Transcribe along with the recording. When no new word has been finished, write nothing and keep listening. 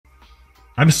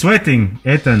I'm sweating,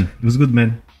 Ethan. It was good,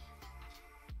 man.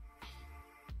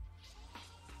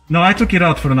 No, I took it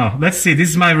out for now. Let's see. This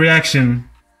is my reaction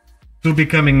to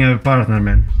becoming a partner,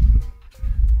 man.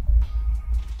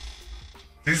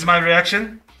 This is my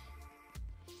reaction.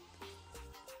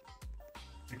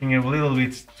 Taking a little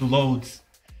bit to load.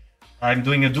 I'm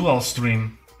doing a dual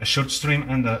stream, a short stream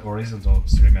and a horizontal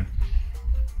stream, man.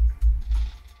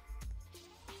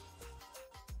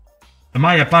 Am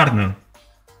I a partner?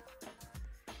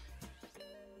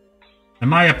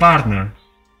 Am I a partner?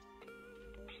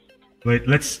 Wait,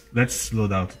 let's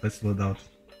load out. Let's load out.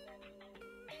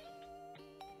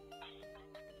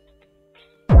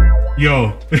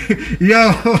 Yo,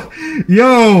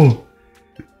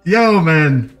 yo,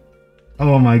 man.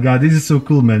 Oh my god, this is so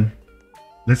cool, man.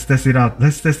 Let's test it out.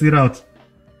 Let's test it out.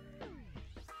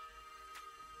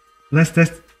 Let's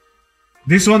test.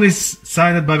 This one is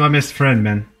signed by my best friend,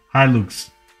 man. Hi,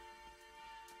 Lux.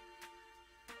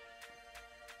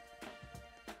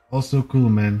 Also cool,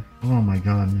 man. Oh my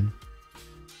god, man.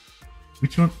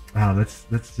 Which one? Ah, let's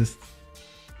just.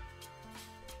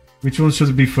 Which one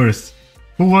should be first?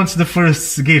 Who wants the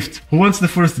first gift? Who wants the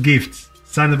first gift?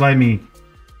 Signed by me.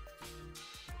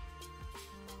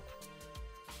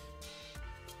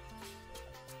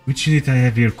 Which unit I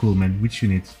have here, cool, man? Which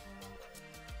unit?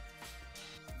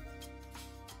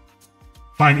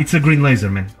 Fine, it's a green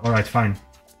laser, man. Alright, fine.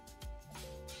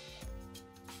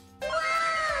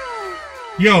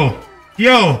 Yo!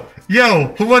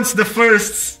 Who wants the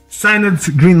first signed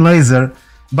green laser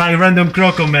by random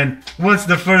Croco, man? Who wants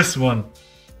the first one?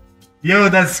 Yo,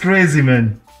 that's crazy,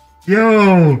 man.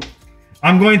 Yo!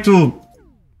 I'm going to...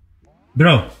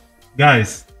 Bro,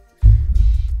 guys.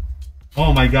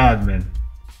 Oh my god, man.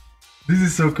 This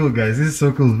is so cool, guys. This is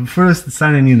so cool. First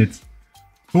signed unit.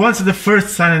 Who wants the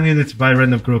first signed unit by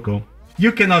random Croco?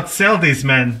 You cannot sell this,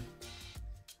 man.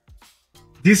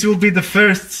 This will be the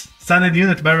first signed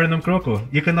unit by random Croco.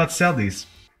 You cannot sell this.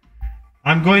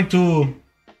 I'm going to...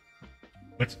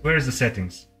 But where's the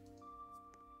settings?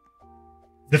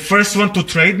 The first one to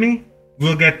trade me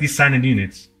will get these signed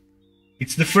units.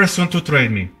 It's the first one to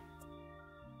trade me.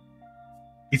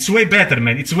 It's way better,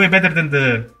 man. It's way better than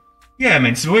the... Yeah,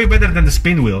 man. It's way better than the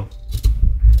spin wheel.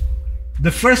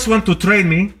 The first one to trade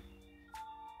me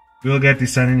will get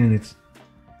these signed units.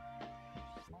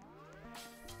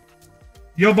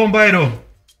 Yo, Bombeiro.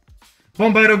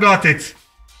 Bombeiro got it.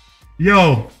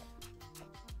 Yo.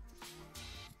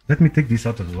 Let me take this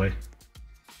out of the way.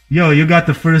 Yo, you got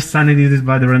the first signed unit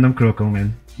by the random Croco,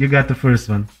 man. You got the first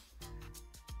one.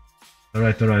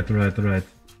 Alright.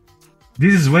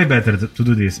 This is way better to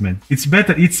do this, man. It's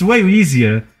better, it's way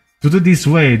easier to do this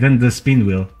way than the spin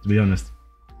wheel, to be honest.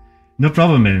 No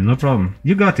problem, man, no problem.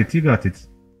 You got it. You got it,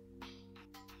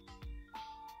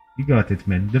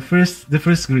 man. The first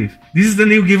grief. This is the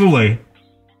new giveaway.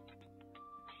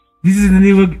 This is the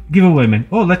new giveaway, man.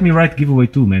 Oh, let me write giveaway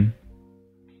too, man.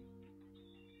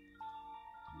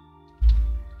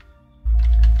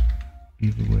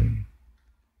 Giveaway.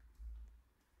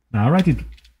 Now I'll write it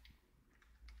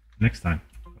next time.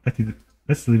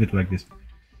 Let's leave it like this.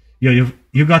 Yo,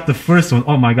 you got the first one.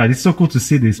 Oh my god, it's so cool to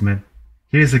see this, man.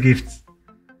 Here's a gift.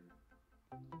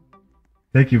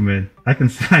 Thank you, man. I can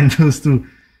sign those too.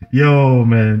 Yo,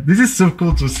 man. This is so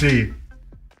cool to see.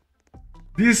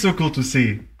 This is so cool to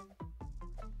see.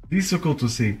 This is so cool to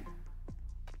see.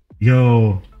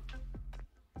 Yo.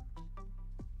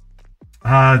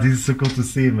 Ah, this is so cool to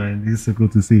see, man. This is so cool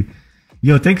to see.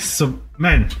 Yo, thanks so...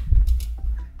 Man.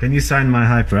 Can you sign my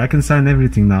hyper? I can sign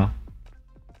everything now.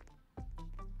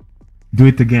 Do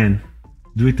it again.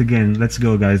 Do it again. Let's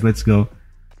go, guys. Let's go.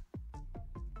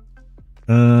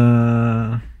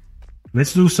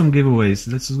 Let's do some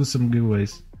giveaways. Let's do some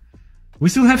giveaways. We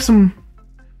still have some...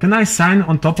 Can I sign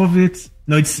on top of it?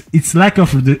 No, it's lack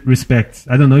of respect.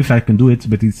 I don't know if I can do it,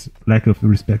 but it's lack of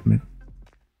respect, man.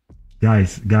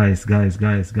 Guys. Guys,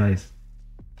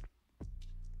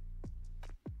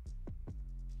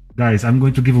 I'm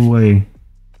going to give away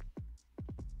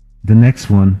the next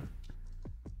one.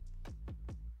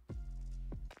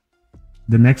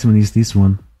 The next one is this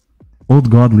one. Old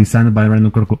Godly, signed by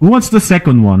Random Croco. Who wants the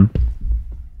second one?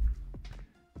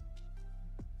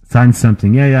 Sign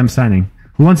something. Yeah, I'm signing.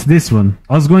 Who wants this one?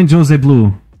 I was going Jose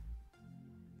Blue.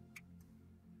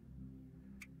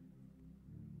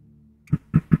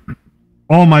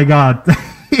 Oh my god.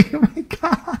 Oh my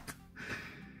god.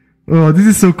 Oh, this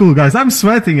is so cool, guys. I'm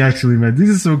sweating, actually, man. This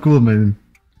is so cool, man.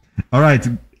 Alright,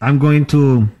 I'm going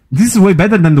to... This is way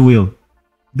better than the wheel.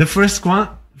 The first one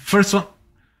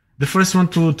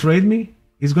to trade me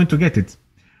is going to get it.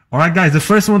 Alright, guys, the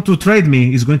first one to trade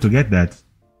me is going to get that.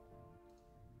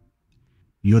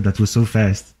 Yo, that was so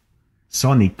fast.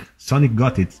 Sonic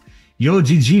got it. Yo,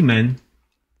 GG, man.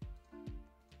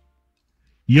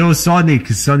 Yo, Sonic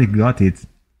got it.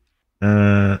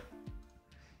 Now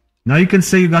you can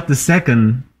say you got the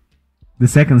second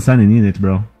sign-in unit,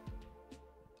 bro.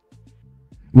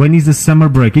 When is the summer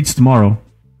break? It's tomorrow.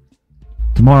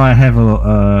 Tomorrow I have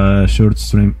a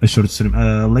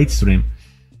late stream.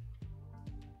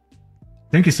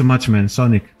 Thank you so much, man.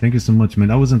 Sonic, thank you so much,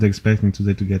 man. I wasn't expecting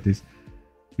today to get this.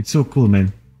 It's so cool,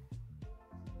 man.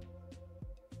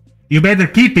 You better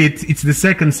keep it. It's the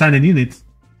second sign-in unit.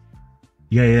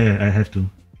 Yeah, I have to.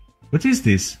 What is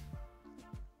this?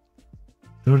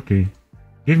 Turkey.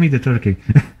 Give me the turkey.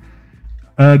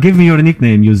 Give me your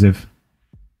nickname, Yusuf.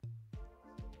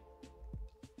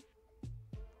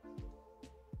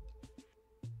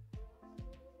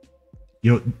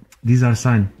 Yo, these are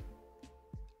signed.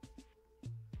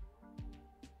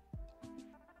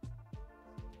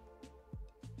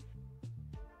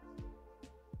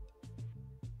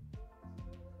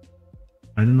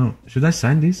 I don't know. Should I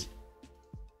sign this?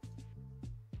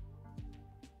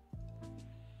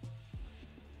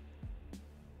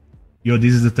 Yo,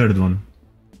 this is the third one.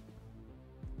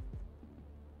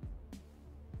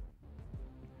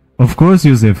 Of course,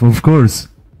 Yusuf, of course.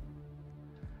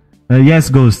 Yes,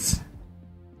 Ghosts.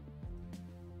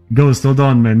 Ghost, hold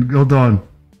on, man. Hold on.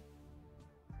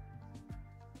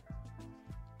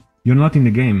 You're not in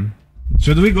the game.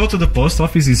 Should we go to the post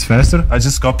office? It's faster.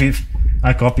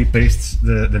 I copy paste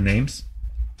the names.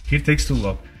 Here takes too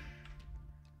long.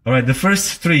 Alright, the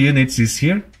first 3 units is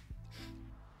here.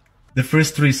 The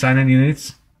first 3 sign-in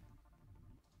units.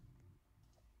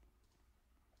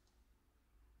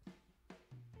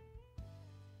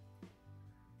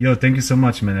 Yo, thank you so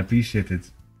much, man. I appreciate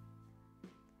it.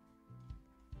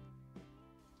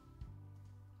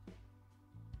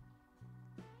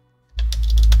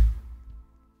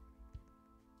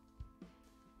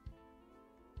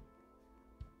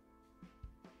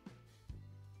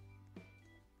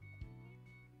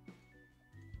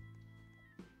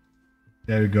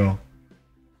 There you go.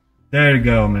 There you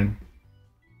go, man.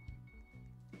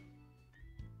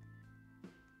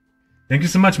 Thank you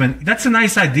so much, man. That's a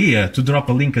nice idea to drop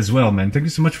a link as well, man. Thank you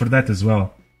so much for that as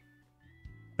well.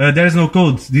 There's no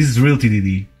code. This is real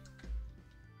TDD.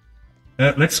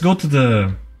 Let's go to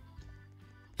the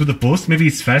post. Maybe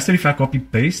it's faster if I copy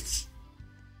pastes.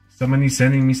 Someone is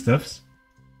sending me stuffs.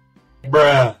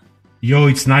 Bruh. Yo,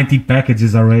 it's 90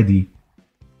 packages already.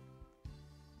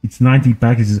 It's 90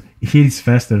 packages. Here it's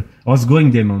faster. I was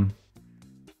going demon.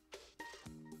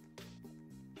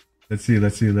 Let's see.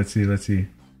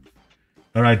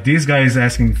 Alright, this guy is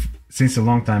asking since a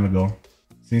long time ago.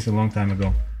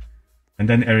 And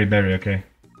then Airy Berry, okay.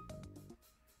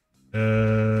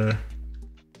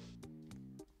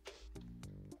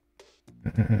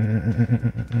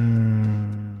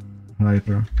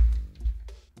 Hyper.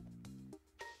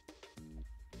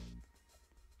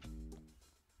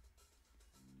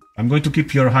 I'm going to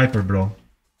keep your hyper, bro.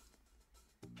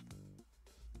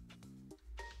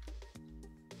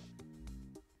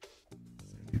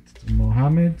 Send it to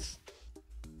Mohammed.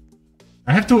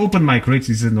 I have to open my crates,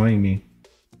 it's annoying me.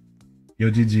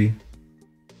 Yo, GG.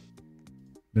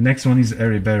 The next one is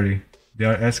Airy Berry. They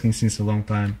are asking since a long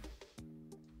time.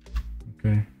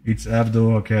 Okay, it's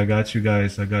Abdul. Okay, I got you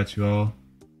guys. I got you all.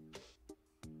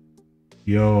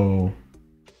 Yo,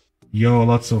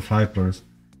 lots of hypers.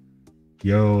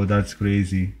 Yo, that's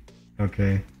crazy.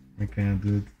 Okay,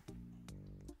 dude.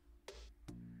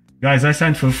 Guys, I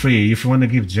signed for free. If you want to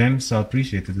give gems, I'll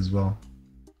appreciate it as well.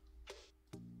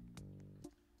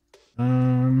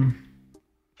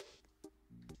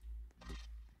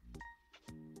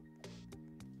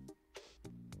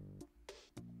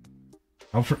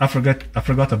 I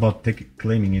forgot about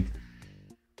claiming it.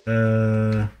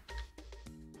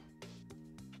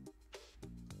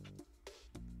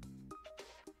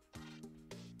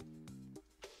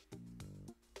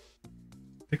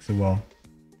 Takes a while.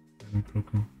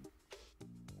 Croco.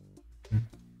 Okay.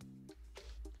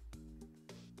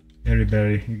 Airy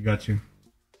Berry, got you.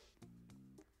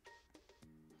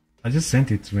 I just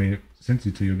sent it to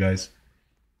you guys.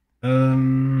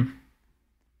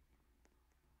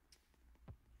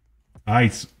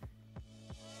 It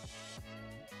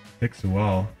takes a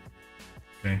while.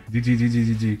 Okay,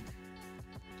 GG.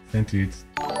 Sent it.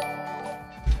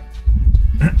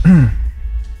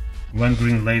 One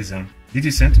green laser. Did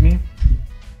you send me?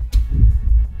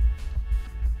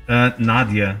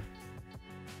 Nadia.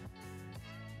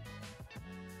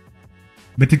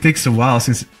 But it takes a while,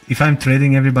 since if I'm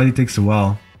trading, everybody takes a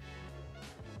while.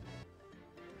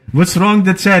 What's wrong in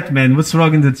the chat, man? What's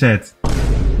wrong in the chat?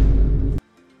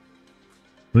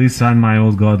 Please sign my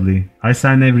old godly. I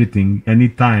sign everything. I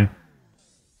need time.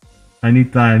 I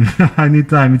need time. I need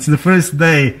time. It's the first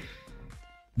day.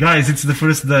 Guys, it's the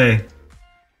first day.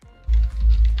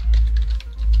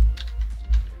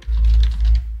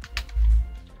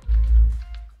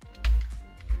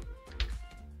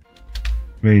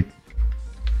 Wait.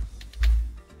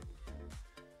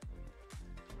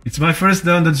 It's my first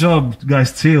day on the job,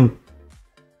 guys, chill.